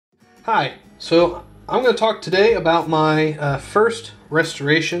Hi, so I'm going to talk today about my first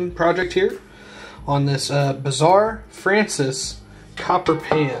restoration project here on this Bazar Francis copper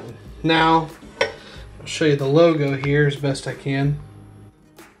pan. Now, I'll show you the logo here as best I can.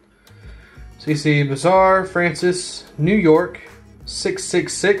 So you see Bazar Francis, New York,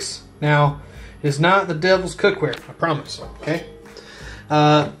 666. Now, it is not the devil's cookware, I promise, okay?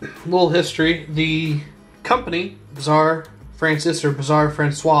 Little history, the company, Bazar Francis or Bazar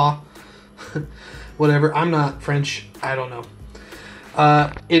Francois, whatever, I'm not French, I don't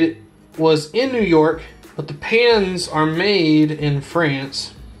know. It was in New York, but the pans are made in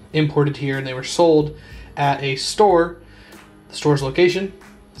France, imported here, and they were sold at a store. The store's location,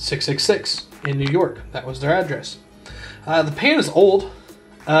 666 in New York. That was their address. The pan is old.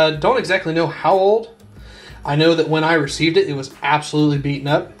 Don't exactly know how old. I know that when I received it, it was absolutely beaten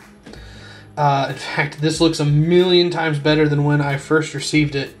up. In fact, this looks a million times better than when I first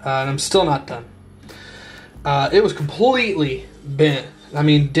received it, and I'm still not done. It was completely bent. I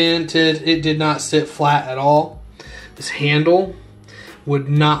mean, dented. It did not sit flat at all. This handle would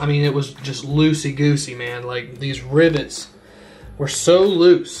not, I mean, it was just loosey-goosey, man. Like, these rivets were so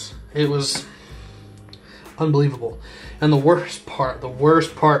loose. It was unbelievable. And the worst part,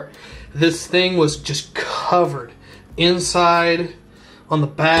 this thing was just covered inside, on the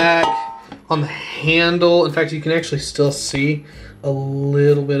back, on the handle. In fact, you can actually still see a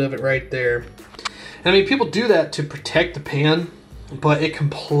little bit of it right there. And I mean, people do that to protect the pan, but it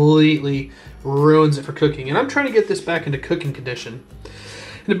completely ruins it for cooking. And I'm trying to get this back into cooking condition.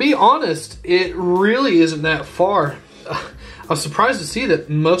 And to be honest, it really isn't that far. I was surprised to see that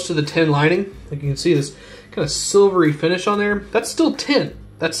most of the tin lining, like you can see this kind of silvery finish on there, that's still tin.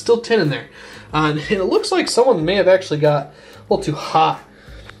 That's still tin in there. And it looks like someone may have actually got a little too hot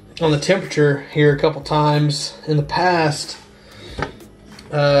on the temperature here a couple times in the past.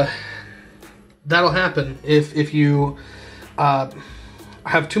 That'll happen if you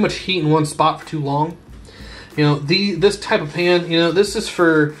have too much heat in one spot for too long. You know, this type of pan, you know, this is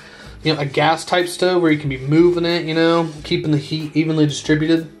for, you know, a gas type stove where you can be moving it, you know, keeping the heat evenly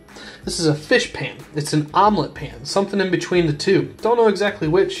distributed. This is a fish pan. It's an omelet pan, something in between the two. Don't know exactly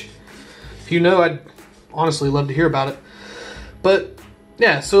which. If you know, I'd honestly love to hear about it. But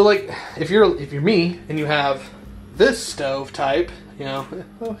yeah, so like if you're me and you have this stove type, you know,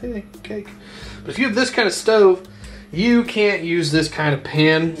 oh hey, cake. But if you have this kind of stove, you can't use this kind of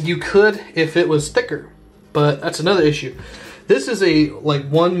pan. You could if it was thicker, but that's another issue. This is a like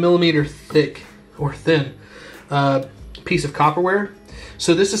 1 millimeter thick or thin piece of copperware.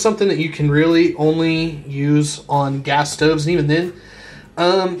 So this is something that you can really only use on gas stoves, and even then,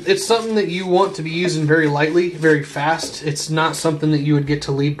 it's something that you want to be using very lightly, very fast. It's not something that you would get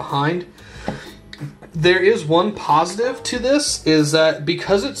to leave behind. There is one positive to this, is that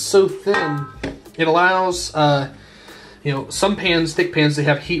because it's so thin, it allows, you know, some pans, thick pans, they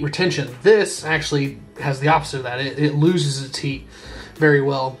have heat retention. This actually has the opposite of that. It loses its heat very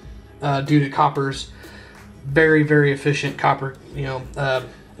well due to copper's very, very efficient copper, you know,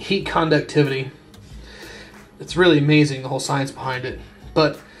 heat conductivity. It's really amazing, the whole science behind it.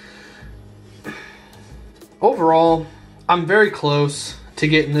 But overall, I'm very close to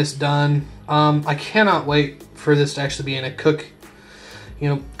getting this done. I cannot wait for this to actually be in a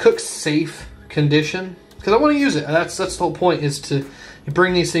cook safe condition, because I want to use it. That's the whole point, is to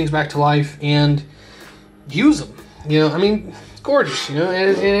bring these things back to life and use them. You know, I mean, it's gorgeous, you know,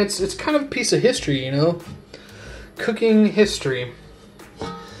 and it's kind of a piece of history, you know, cooking history.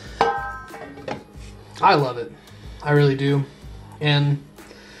 I love it. I really do. And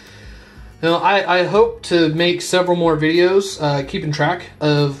you know, I hope to make several more videos keeping track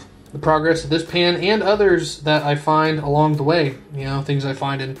of the progress of this pan and others that I find along the way. You know, things I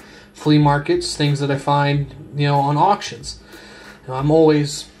find in flea markets, things that I find, you know, on auctions. You know, I'm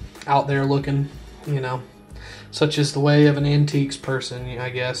always out there looking, you know, such is the way of an antiques person, I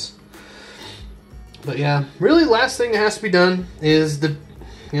guess. But yeah, really last thing that has to be done is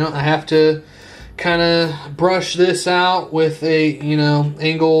I have to kind of brush this out with a, you know,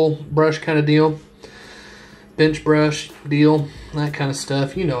 angle brush kind of deal. Bench brush deal, that kind of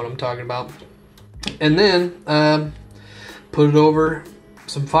stuff. You know what I'm talking about. And then put it over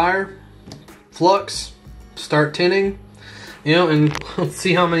some fire, flux, start tinning, you know, and let's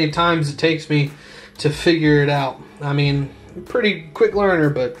see how many times it takes me to figure it out. I mean, pretty quick learner,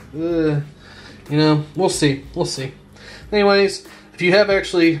 but you know, we'll see. We'll see. Anyways, if you have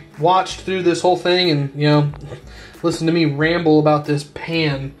actually watched through this whole thing and, you know, listened to me ramble about this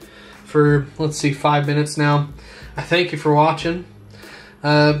pan for, let's see, 5 minutes now, I thank you for watching.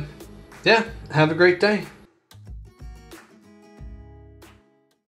 Yeah, have a great day.